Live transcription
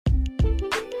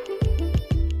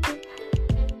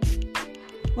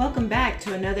Welcome back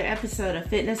to another episode of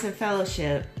Fitness and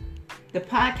Fellowship, the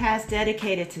podcast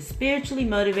dedicated to spiritually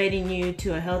motivating you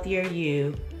to a healthier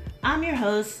you. I'm your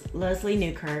host, Leslie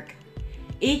Newkirk.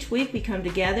 Each week we come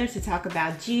together to talk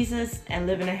about Jesus and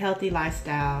living a healthy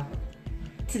lifestyle.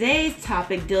 Today's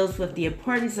topic deals with the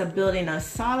importance of building a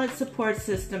solid support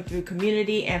system through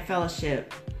community and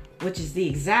fellowship, which is the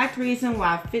exact reason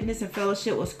why Fitness and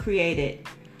Fellowship was created.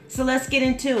 So let's get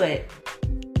into it.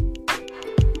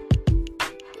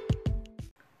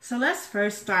 So let's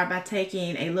first start by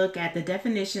taking a look at the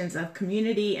definitions of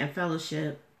community and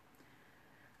fellowship.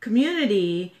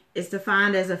 Community is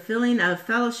defined as a feeling of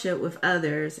fellowship with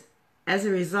others as a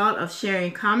result of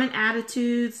sharing common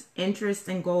attitudes, interests,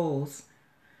 and goals.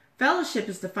 Fellowship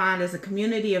is defined as a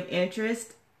community of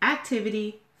interest,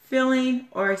 activity, feeling,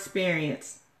 or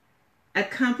experience, a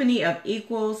company of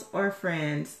equals or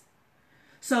friends.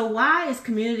 So why is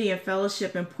community and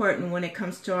fellowship important when it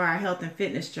comes to our health and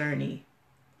fitness journey?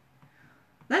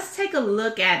 Let's take a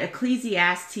look at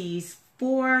Ecclesiastes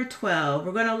 4:12.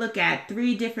 We're going to look at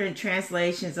three different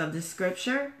translations of the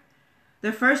scripture.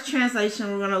 The first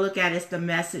translation we're going to look at is the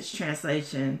Message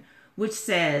translation, which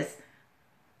says,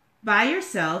 "By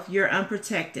yourself, you're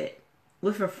unprotected.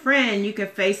 With a friend, you can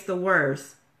face the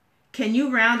worst. Can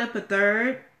you round up a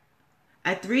third?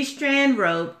 A 3-strand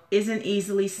rope isn't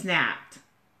easily snapped."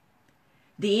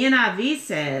 The NIV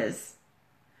says,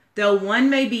 "Though one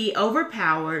may be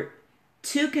overpowered,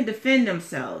 two can defend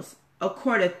themselves. A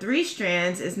cord of 3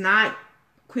 strands is not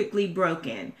quickly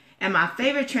broken." And my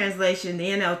favorite translation,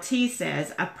 the NLT,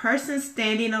 says, "A person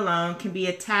standing alone can be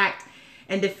attacked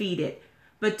and defeated,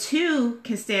 but 2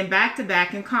 can stand back to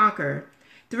back and conquer.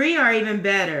 3 are even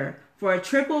better, for a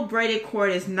triple braided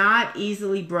cord is not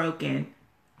easily broken."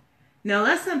 Now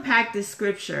let's unpack this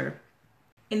scripture.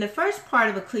 In the first part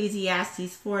of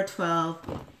Ecclesiastes 4:12,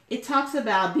 it talks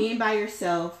about being by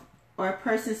yourself or a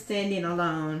person standing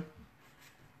alone.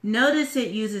 Notice it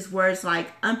uses words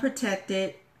like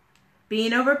unprotected,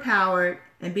 being overpowered,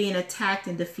 and being attacked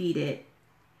and defeated.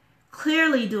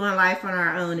 Clearly, doing life on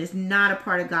our own is not a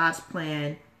part of God's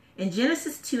plan. In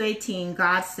Genesis 2:18,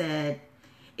 God said,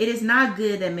 "It is not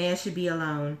good that man should be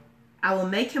alone. I will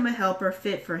make him a helper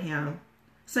fit for him."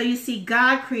 So you see,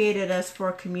 God created us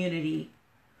for community.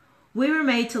 We were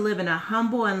made to live in a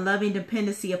humble and loving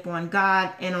dependency upon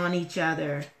God and on each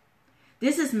other.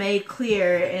 This is made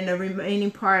clear in the remaining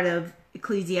part of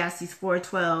Ecclesiastes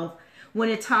 4:12 when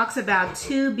it talks about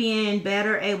 2 being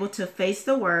better able to face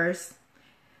the worst,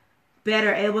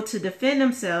 better able to defend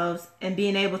themselves, and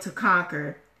being able to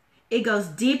conquer. It goes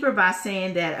deeper by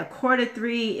saying that a cord of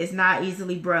 3 is not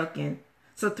easily broken.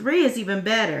 So 3 is even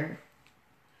better.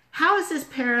 How is this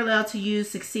parallel to you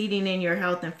succeeding in your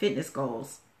health and fitness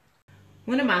goals?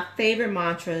 One of my favorite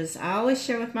mantras I always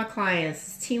share with my clients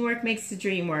is teamwork makes the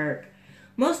dream work.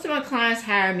 Most of my clients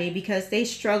hire me because they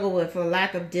struggle with a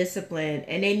lack of discipline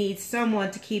and they need someone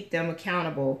to keep them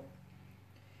accountable.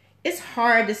 It's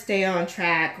hard to stay on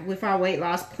track with our weight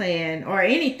loss plan or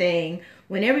anything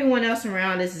when everyone else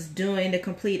around us is doing the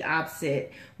complete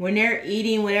opposite. When they're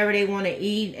eating whatever they want to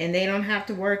eat and they don't have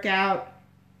to work out,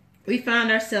 we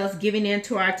find ourselves giving in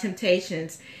to our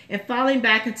temptations and falling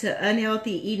back into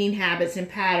unhealthy eating habits and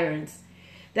patterns.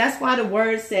 That's why the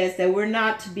word says that we're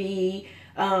not to be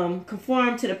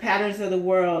conform to the patterns of the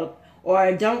world,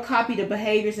 or don't copy the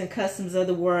behaviors and customs of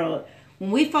the world.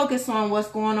 When we focus on what's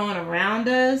going on around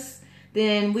us,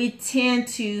 then we tend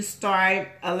to start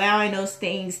allowing those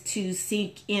things to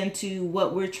seep into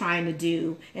what we're trying to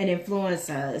do and influence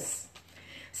us.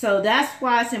 So that's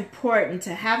why it's important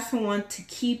to have someone to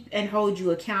keep and hold you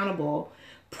accountable.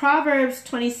 Proverbs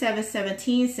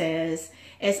 27:17 says,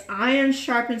 "As iron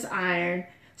sharpens iron,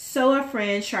 so a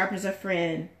friend sharpens a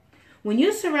friend." When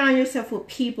you surround yourself with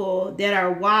people that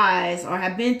are wise or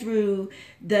have been through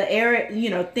the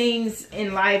things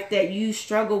in life that you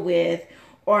struggle with,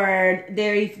 or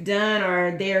they've done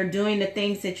or they're doing the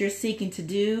things that you're seeking to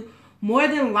do, more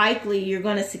than likely you're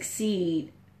going to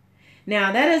succeed.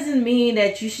 Now, that doesn't mean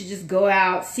that you should just go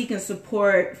out seeking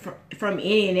support from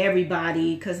any and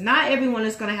everybody, because not everyone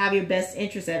is going to have your best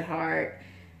interest at heart.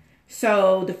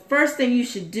 So the first thing you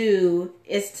should do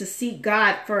is to seek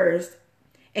God first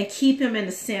and keep him in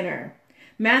the center.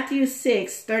 Matthew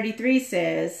 6:33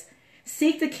 says,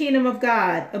 "Seek the kingdom of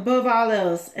God above all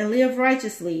else and live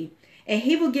righteously, and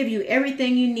he will give you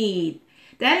everything you need."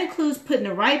 That includes putting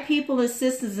the right people and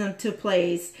systems into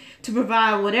place to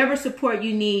provide whatever support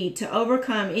you need to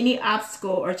overcome any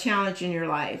obstacle or challenge in your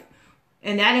life.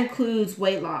 And that includes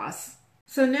weight loss.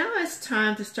 So now it's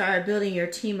time to start building your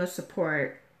team of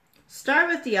support. Start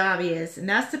with the obvious, and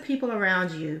that's the people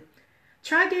around you.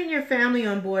 Try getting your family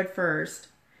on board first.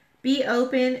 Be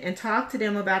open and talk to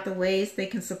them about the ways they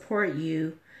can support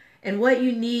you and what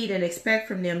you need and expect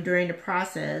from them during the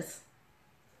process.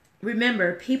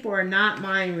 Remember, people are not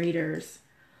mind readers.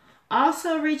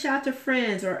 Also, reach out to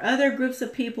friends or other groups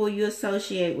of people you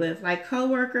associate with, like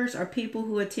coworkers or people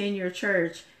who attend your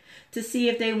church, to see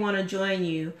if they want to join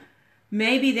you.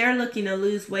 Maybe they're looking to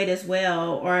lose weight as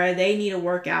well, or they need a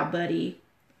workout buddy.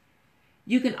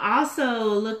 You can also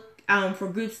look for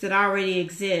groups that already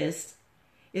exist.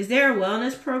 Is there a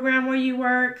wellness program where you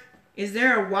work? Is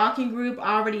there a walking group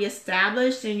already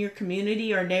established in your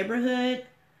community or neighborhood?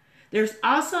 There's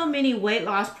also many weight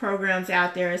loss programs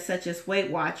out there, such as Weight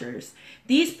Watchers.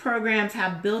 These programs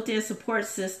have built-in support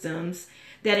systems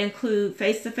that include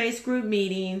face-to-face group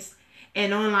meetings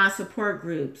and online support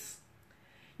groups.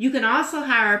 You can also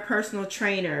hire a personal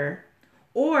trainer,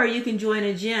 or you can join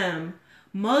a gym.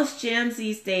 Most gyms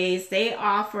these days, they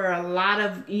offer a lot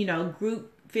of, group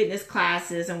fitness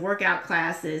classes and workout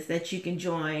classes that you can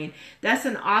join. That's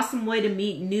an awesome way to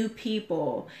meet new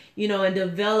people, and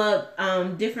develop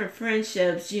different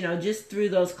friendships, just through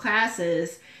those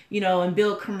classes, and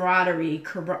build camaraderie.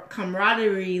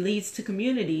 Camaraderie leads to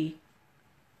community,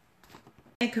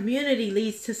 and community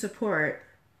leads to support.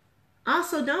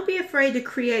 Also, don't be afraid to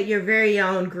create your very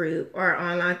own group or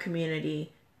online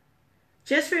community.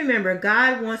 Just remember,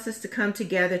 God wants us to come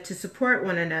together to support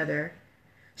one another.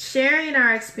 Sharing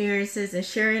our experiences and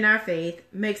sharing our faith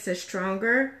makes us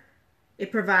stronger.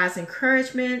 It provides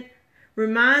encouragement,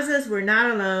 reminds us we're not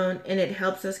alone, and it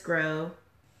helps us grow.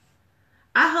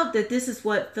 I hope that this is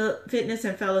what Fitness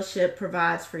and Fellowship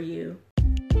provides for you.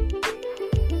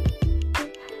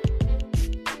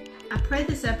 I pray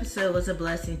this episode was a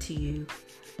blessing to you.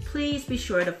 Please be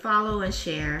sure to follow and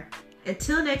share.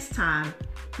 Until next time,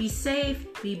 be safe,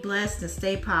 be blessed, and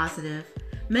stay positive.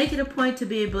 Make it a point to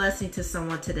be a blessing to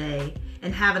someone today,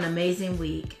 and have an amazing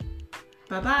week.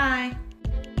 Bye-bye.